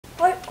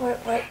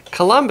work.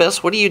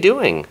 Columbus, what are you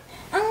doing?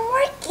 I'm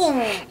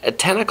working. At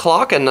 10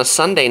 o'clock on a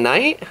Sunday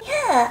night?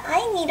 Yeah,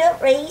 I need a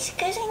raise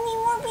because I need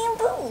more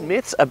bamboo.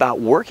 Myths about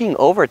working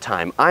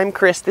overtime. I'm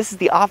Chris. This is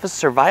the Office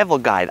Survival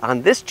Guide.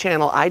 On this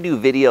channel, I do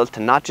videos to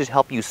not just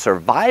help you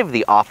survive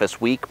the office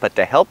week, but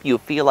to help you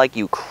feel like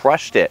you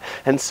crushed it.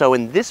 And so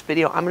in this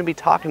video, I'm going to be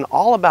talking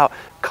all about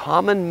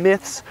common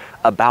myths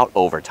about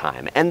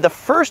overtime. And the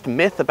first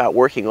myth about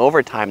working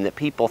overtime that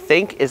people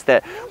think is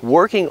that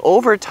working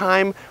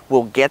overtime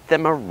will get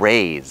them a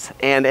raise.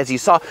 And as you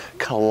saw,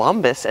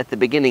 Columbus at the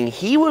beginning,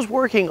 he was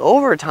working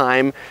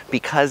overtime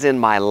because in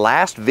my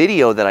last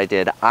video that I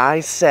did,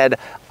 I said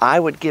I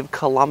would give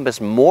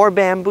Columbus more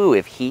bamboo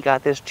if he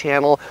got this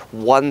channel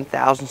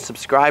 1,000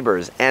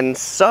 subscribers. And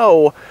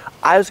so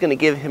I was going to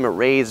give him a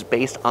raise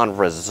based on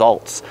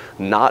results,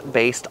 not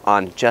based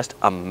on just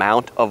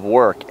amount of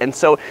work. And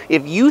so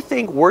if you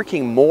think working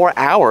more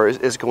hours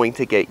is going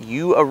to get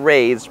you a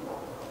raise,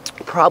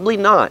 probably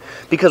not,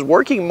 because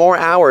working more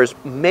hours,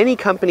 many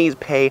companies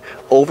pay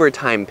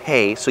overtime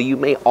pay, so you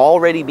may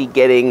already be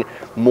getting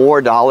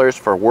more dollars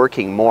for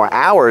working more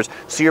hours,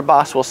 so your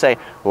boss will say,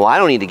 well, I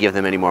don't need to give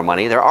them any more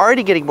money. They're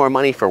already getting more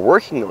money for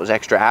working those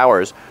extra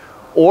hours.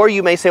 Or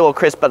you may say, well,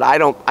 Chris, but I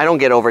don't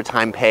get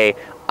overtime pay.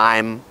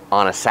 I'm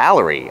on a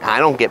salary. I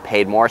don't get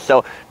paid more,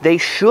 so they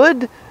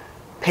should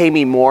pay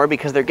me more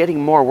because they're getting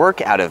more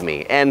work out of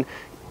me. And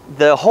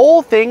the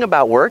whole thing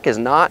about work is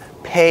not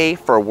pay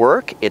for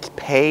work, it's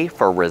pay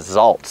for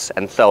results.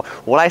 And so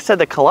what I said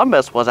to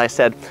Columbus was, I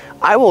said,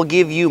 I will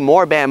give you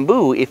more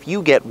bamboo if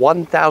you get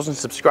 1,000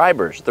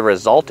 subscribers. The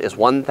result is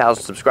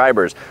 1,000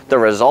 subscribers. The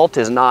result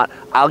is not,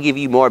 I'll give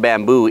you more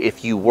bamboo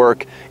if you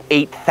work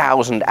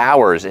 8,000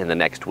 hours in the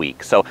next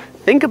week. So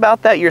think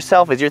about that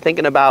yourself as you're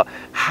thinking about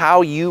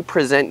how you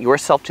present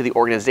yourself to the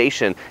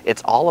organization.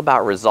 It's all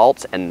about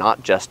results and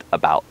not just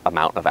about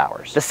amount of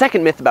hours. The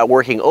second myth about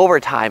working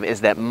overtime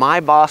is that my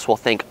boss will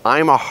think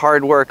I'm a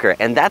hard worker,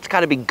 and that's got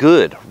to be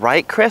good,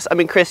 right, Chris? I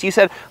mean, Chris, you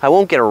said I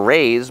won't get a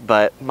raise,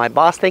 but my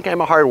boss think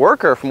I'm a hard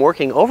worker from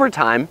working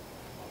overtime.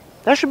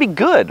 That should be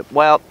good.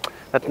 Well,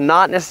 that's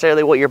not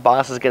necessarily what your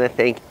boss is going to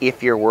think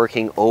if you're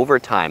working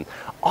overtime.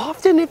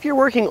 Often if you're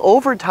working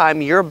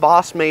overtime, your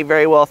boss may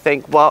very well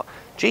think, well,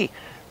 gee,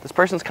 this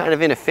person's kind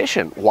of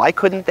inefficient. Why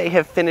couldn't they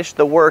have finished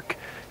the work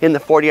in the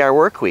 40-hour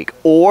work week?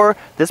 Or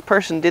this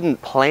person didn't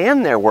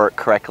plan their work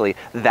correctly.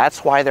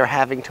 That's why they're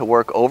having to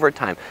work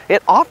overtime.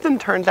 It often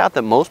turns out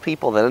that most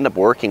people that end up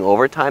working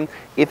overtime,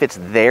 if it's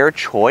their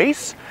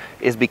choice,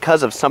 is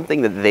because of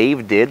something that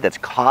they've did that's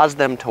caused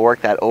them to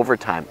work that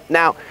overtime.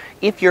 Now,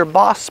 if your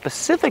boss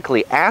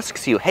specifically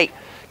asks you, hey,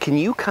 can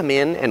you come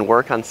in and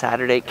work on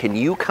Saturday? Can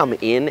you come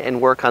in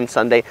and work on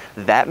Sunday?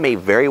 That may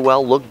very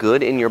well look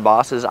good in your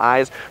boss's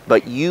eyes,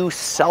 but you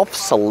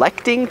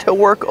self-selecting to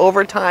work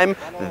overtime,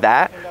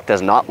 that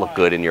does not look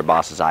good in your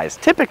boss's eyes.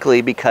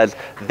 Typically because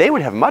they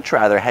would have much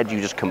rather had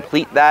you just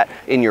complete that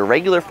in your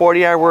regular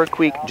 40-hour work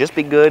week, just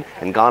be good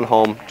and gone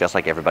home just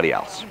like everybody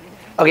else.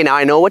 Okay, now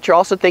I know what you're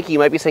also thinking. You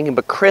might be thinking,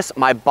 but Chris,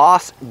 my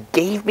boss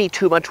gave me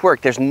too much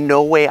work. There's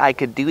no way I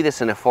could do this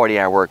in a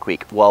 40-hour work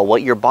week. Well,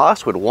 what your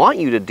boss would want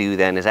you to do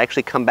then is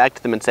actually come back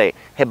to them and say,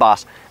 hey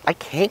boss, I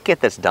can't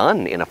get this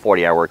done in a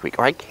 40-hour work week,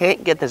 or I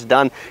can't get this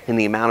done in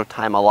the amount of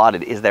time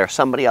allotted. Is there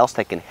somebody else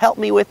that can help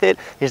me with it?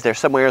 Is there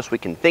somewhere else we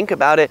can think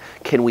about it?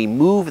 Can we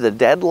move the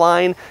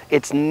deadline?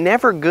 It's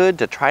never good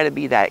to try to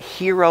be that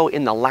hero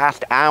in the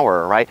last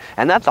hour, right?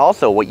 And that's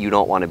also what you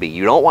don't want to be.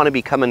 You don't want to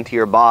be coming to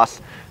your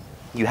boss.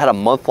 You had a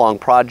month-long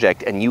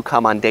project and you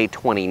come on day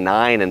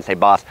 29 and say,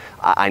 boss,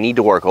 I need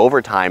to work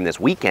overtime this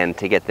weekend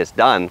to get this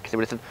done. Because they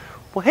would have said,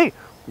 well, hey,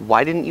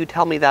 why didn't you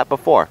tell me that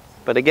before?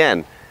 But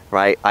again,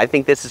 right, I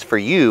think this is for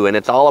you, and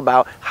it's all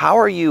about how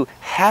are you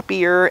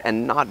happier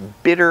and not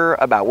bitter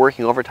about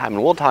working overtime,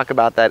 and we'll talk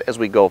about that as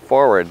we go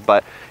forward.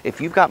 But if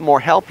you've got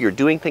more help, you're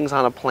doing things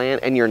on a plan,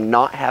 and you're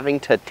not having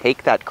to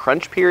take that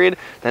crunch period,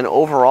 then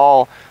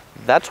overall,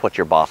 that's what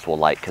your boss will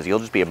like, because you'll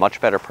just be a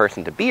much better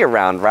person to be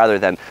around rather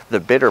than the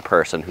bitter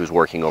person who's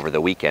working over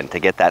the weekend to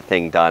get that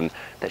thing done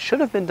that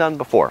should have been done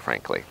before,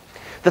 frankly.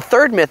 The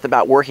third myth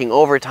about working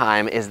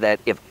overtime is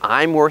that if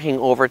I'm working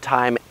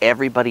overtime,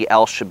 everybody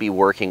else should be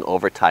working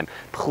overtime.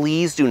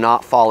 Please do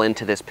not fall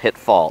into this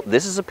pitfall.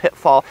 This is a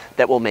pitfall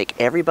that will make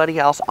everybody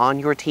else on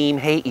your team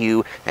hate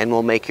you and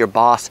will make your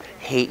boss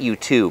hate you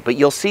too. But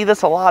you'll see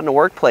this a lot in the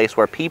workplace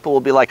where people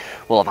will be like,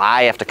 well, if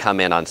I have to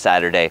come in on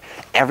Saturday,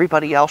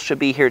 everybody else should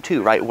be here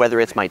too, right? Whether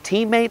it's my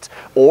teammates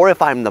or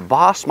if I'm the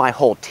boss, my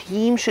whole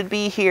team should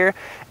be here.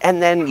 And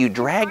then you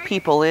drag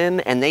people in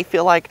and they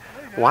feel like,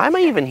 why am I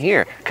even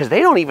here? Because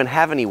they don't even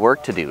have any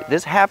work to do.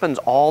 This happens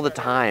all the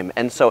time.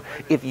 And so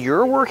if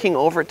you're working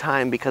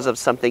overtime because of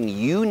something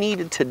you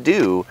needed to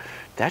do,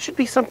 that should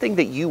be something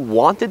that you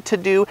wanted to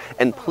do.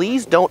 And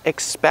please don't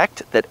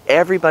expect that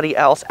everybody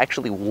else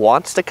actually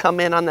wants to come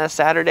in on that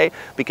Saturday,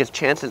 because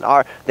chances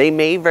are they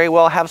may very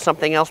well have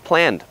something else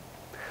planned,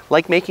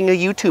 like making a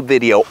YouTube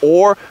video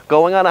or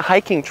going on a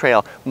hiking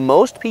trail.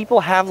 Most people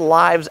have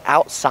lives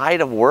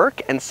outside of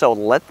work, and so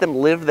let them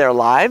live their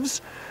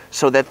lives.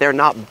 so that they're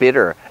not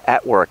bitter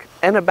at work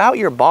and about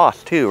your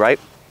boss too, right?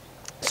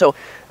 So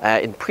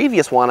in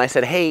previous one, I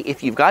said, hey,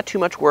 if you've got too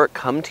much work,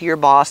 come to your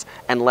boss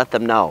and let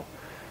them know.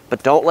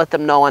 But don't let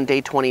them know on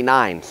day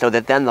 29, so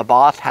that then the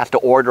boss has to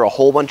order a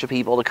whole bunch of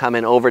people to come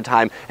in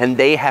overtime, and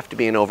they have to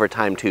be in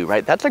overtime too,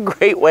 right? That's a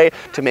great way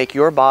to make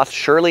your boss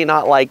surely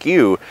not like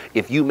you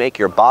if you make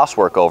your boss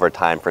work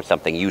overtime for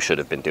something you should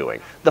have been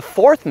doing. The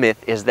fourth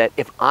myth is that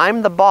if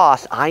I'm the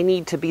boss, I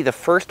need to be the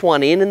first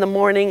one in the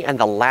morning and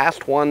the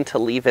last one to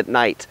leave at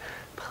night.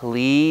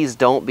 Please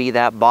don't be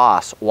that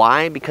boss.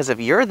 Why? Because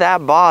if you're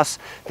that boss,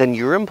 then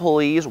your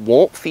employees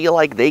won't feel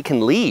like they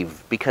can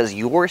leave because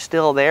you're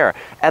still there.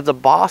 As a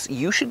boss,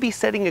 you should be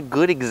setting a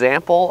good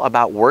example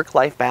about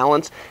work-life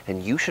balance,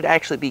 and you should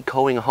actually be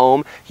going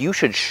home. You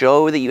should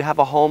show that you have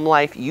a home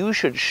life. You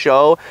should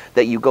show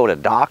that you go to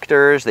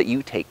doctors, that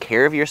you take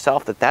care of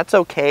yourself, that that's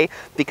okay,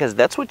 because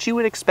that's what you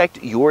would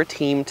expect your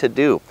team to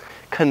do.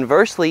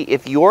 Conversely,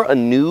 if you're a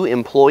new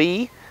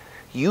employee,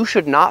 you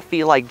should not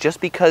feel like just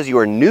because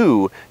you're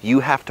new, you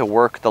have to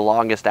work the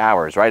longest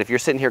hours, right? If you're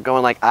sitting here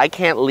going like, I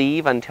can't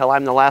leave until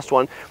I'm the last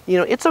one, you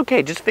know, it's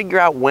okay. Just figure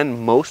out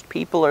when most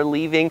people are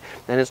leaving,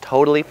 and it's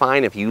totally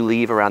fine if you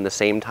leave around the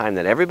same time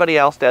that everybody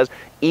else does.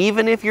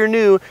 Even if you're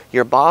new,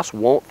 your boss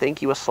won't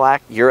think you're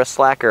a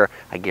slacker,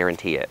 I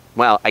guarantee it.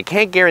 Well, I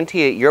can't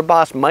guarantee it. Your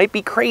boss might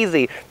be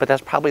crazy, but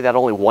that's probably that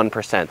only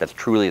 1% that's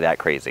truly that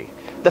crazy.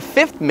 The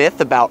fifth myth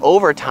about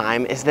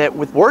overtime is that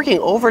with working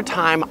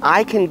overtime,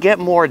 I can get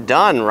more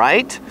done,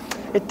 right?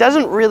 It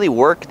doesn't really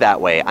work that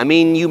way. I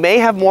mean, you may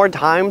have more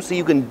time so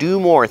you can do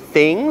more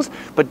things,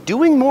 but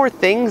doing more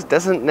things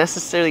doesn't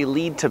necessarily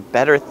lead to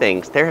better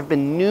things. There have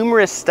been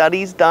numerous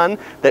studies done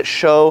that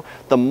show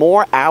the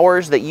more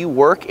hours that you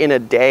work in a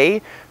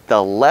day,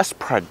 the less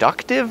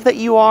productive that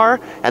you are.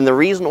 And the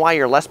reason why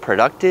you're less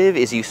productive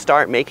is you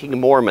start making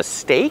more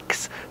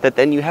mistakes that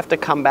then you have to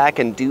come back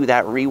and do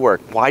that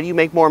rework. Why do you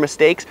make more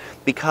mistakes?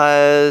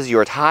 Because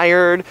you're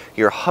tired,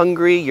 you're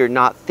hungry, you're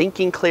not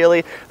thinking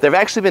clearly. There have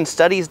actually been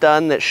studies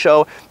done that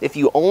show if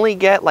you only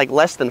get like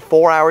less than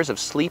 4 hours of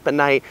sleep a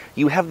night,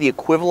 you have the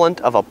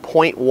equivalent of a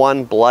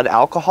 0.1 blood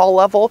alcohol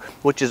level,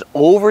 which is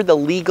over the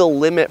legal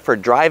limit for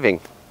driving.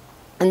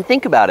 And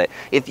think about it,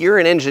 if you're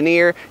an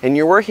engineer and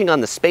you're working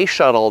on the space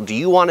shuttle, do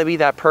you want to be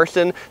that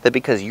person that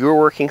because you're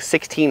working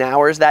 16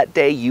 hours that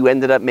day, you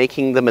ended up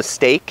making the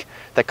mistake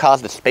that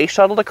caused the space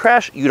shuttle to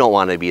crash? You don't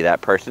want to be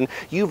that person.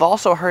 You've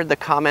also heard the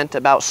comment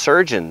about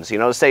surgeons, you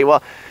know, say,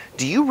 well,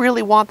 do you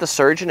really want the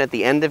surgeon at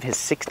the end of his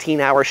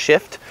 16-hour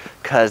shift?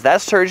 Because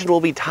that surgeon will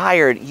be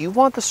tired. You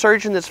want the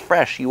surgeon that's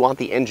fresh. You want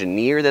the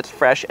engineer that's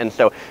fresh. And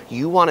so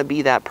you want to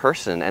be that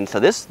person. And so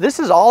this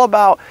is all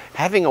about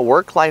having a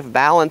work-life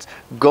balance,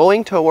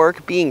 going to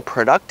work, being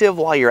productive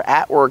while you're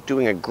at work,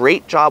 doing a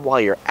great job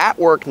while you're at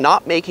work,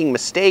 not making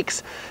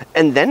mistakes,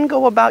 and then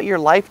go about your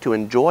life to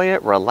enjoy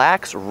it,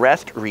 relax,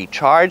 rest,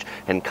 recharge,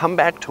 and come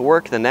back to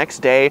work the next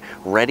day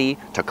ready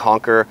to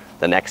conquer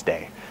the next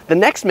day. The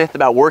next myth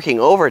about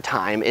working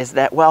overtime is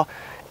that, well,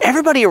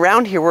 everybody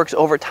around here works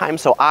overtime,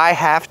 so I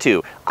have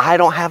to. I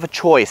don't have a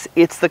choice.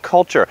 It's the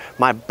culture.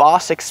 My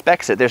boss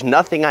expects it. There's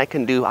nothing I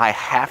can do. I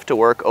have to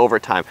work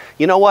overtime.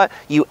 You know what?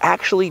 You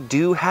actually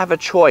do have a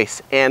choice.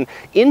 And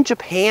in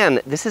Japan,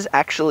 this is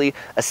actually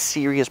a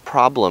serious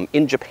problem.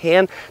 In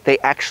Japan, they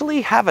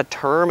actually have a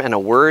term and a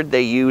word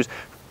they use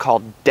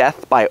called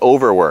death by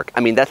overwork. I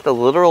mean, that's the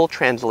literal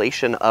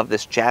translation of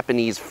this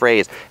Japanese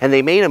phrase. And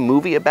they made a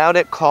movie about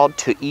it called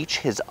To Each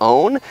His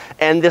Own.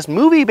 And this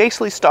movie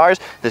basically stars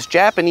this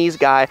Japanese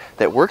guy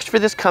that works for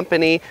this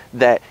company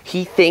that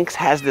he thinks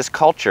has this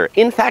culture.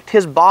 In fact,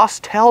 his boss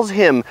tells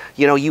him,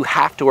 you know, you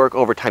have to work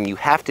overtime. You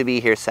have to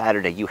be here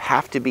Saturday. You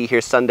have to be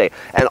here Sunday.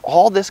 And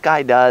all this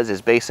guy does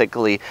is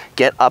basically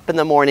get up in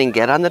the morning,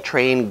 get on the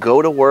train,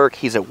 go to work.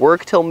 He's at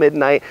work till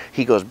midnight.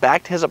 He goes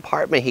back to his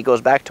apartment. He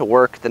goes back to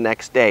work the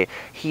next day.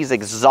 He's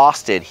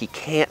exhausted. He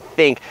can't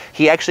think.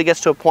 He actually gets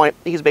to a point,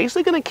 he's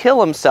basically going to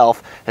kill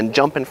himself and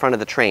jump in front of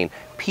the train.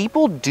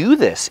 People do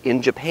this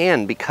in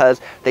Japan because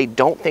they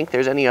don't think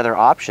there's any other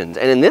options.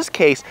 And in this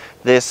case,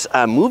 this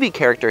movie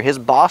character, his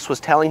boss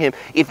was telling him,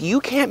 if you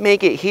can't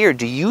make it here,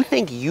 do you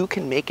think you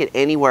can make it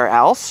anywhere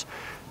else?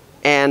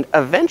 And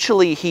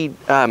eventually he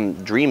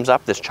dreams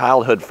up this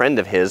childhood friend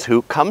of his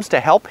who comes to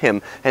help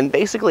him and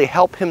basically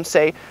help him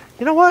say,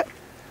 you know what?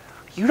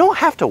 You don't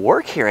have to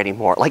work here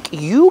anymore. Like,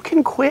 you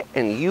can quit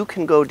and you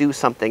can go do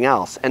something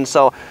else. And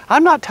so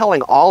I'm not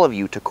telling all of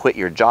you to quit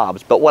your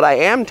jobs, but what I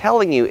am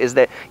telling you is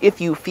that if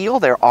you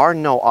feel there are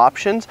no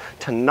options,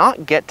 to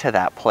not get to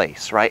that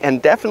place, right?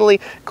 And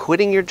definitely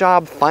quitting your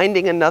job,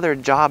 finding another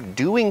job,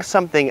 doing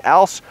something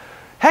else.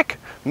 Heck,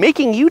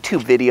 making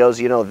YouTube videos,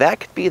 you know, that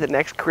could be the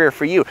next career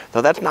for you,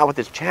 though that's not what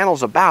this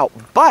channel's about,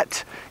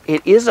 but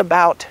it is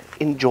about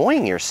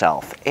enjoying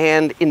yourself.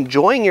 And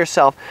enjoying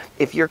yourself,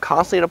 if you're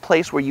constantly at a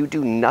place where you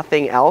do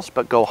nothing else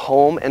but go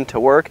home and to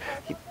work,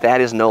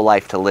 that is no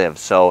life to live.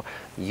 So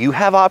you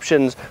have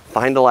options,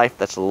 find a life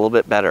that's a little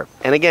bit better.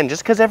 And again,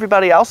 just because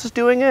everybody else is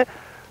doing it,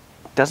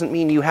 doesn't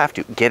mean you have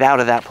to. Get out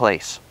of that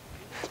place.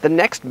 The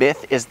next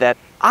myth is that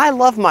I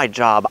love my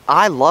job,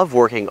 I love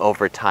working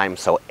overtime,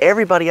 so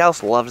everybody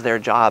else loves their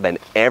job and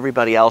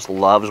everybody else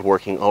loves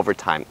working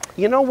overtime.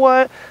 You know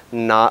what?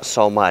 Not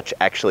so much,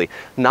 actually.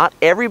 Not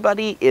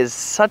everybody is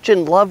such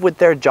in love with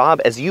their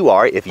job as you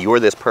are. If you're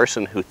this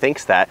person who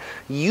thinks that,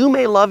 you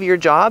may love your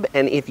job,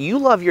 and if you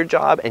love your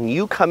job and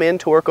you come in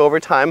to work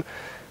overtime,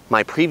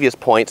 my previous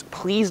points,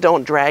 please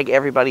don't drag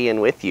everybody in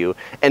with you.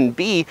 And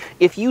B,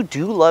 if you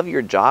do love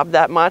your job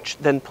that much,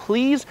 then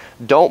please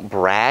don't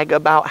brag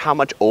about how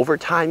much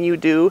overtime you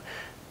do.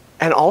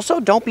 And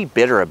also don't be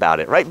bitter about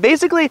it, right?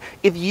 Basically,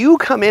 if you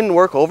come in and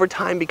work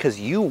overtime because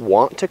you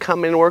want to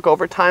come in and work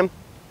overtime,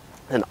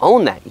 then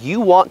own that. You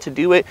want to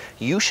do it,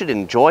 you should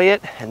enjoy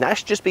it, and that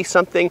should just be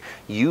something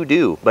you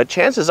do. But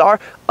chances are,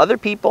 other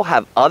people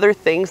have other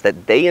things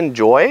that they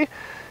enjoy,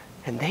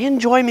 and they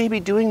enjoy maybe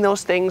doing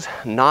those things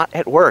not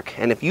at work.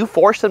 And if you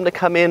force them to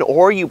come in,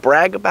 or you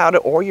brag about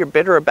it, or you're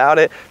bitter about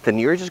it, then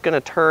you're just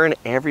gonna turn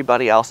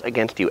everybody else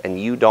against you, and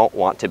you don't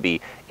want to be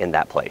in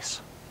that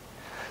place.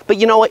 But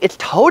you know what? It's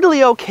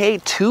totally okay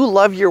to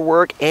love your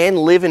work and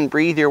live and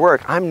breathe your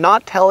work. I'm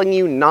not telling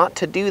you not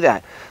to do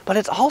that. But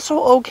it's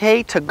also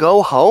okay to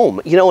go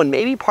home. You know, and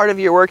maybe part of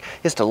your work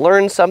is to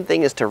learn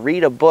something, is to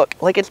read a book.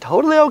 Like, it's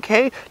totally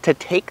okay to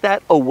take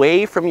that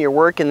away from your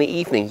work in the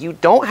evening. You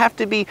don't have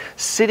to be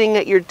sitting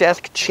at your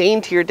desk,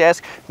 chained to your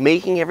desk,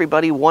 making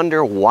everybody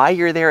wonder why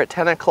you're there at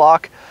 10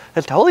 o'clock.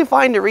 It's totally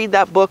fine to read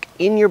that book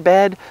in your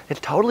bed. It's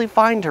totally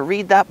fine to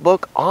read that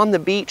book on the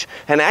beach.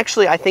 And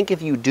actually, I think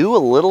if you do a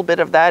little bit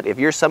of that, if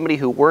you're somebody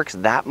who works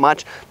that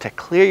much to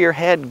clear your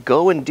head,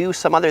 go and do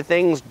some other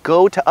things,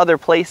 go to other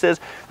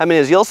places. I mean,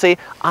 as you'll see,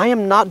 I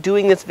am not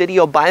doing this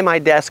video by my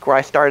desk where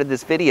I started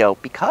this video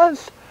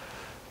because,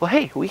 well,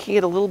 hey, we can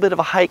get a little bit of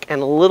a hike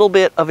and a little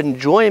bit of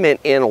enjoyment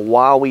in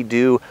while we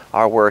do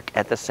our work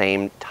at the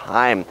same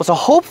time. Well, so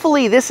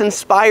hopefully this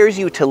inspires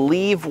you to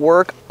leave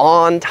work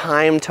on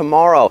time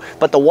tomorrow.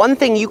 But the one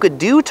thing you could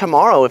do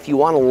tomorrow if you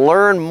want to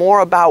learn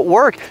more about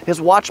work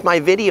is watch my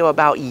video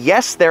about,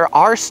 yes, there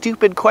are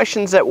stupid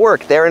questions at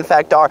work. There in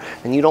fact are,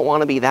 and you don't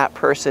want to be that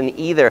person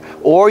either.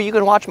 Or you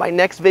can watch my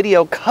next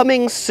video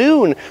coming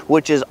soon,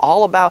 which is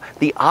all about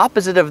the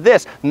opposite of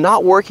this,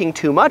 not working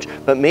too much,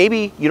 but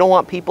maybe you don't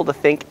want people to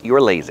think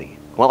you're lazy.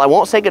 Well, I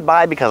won't say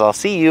goodbye because I'll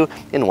see you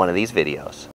in one of these videos.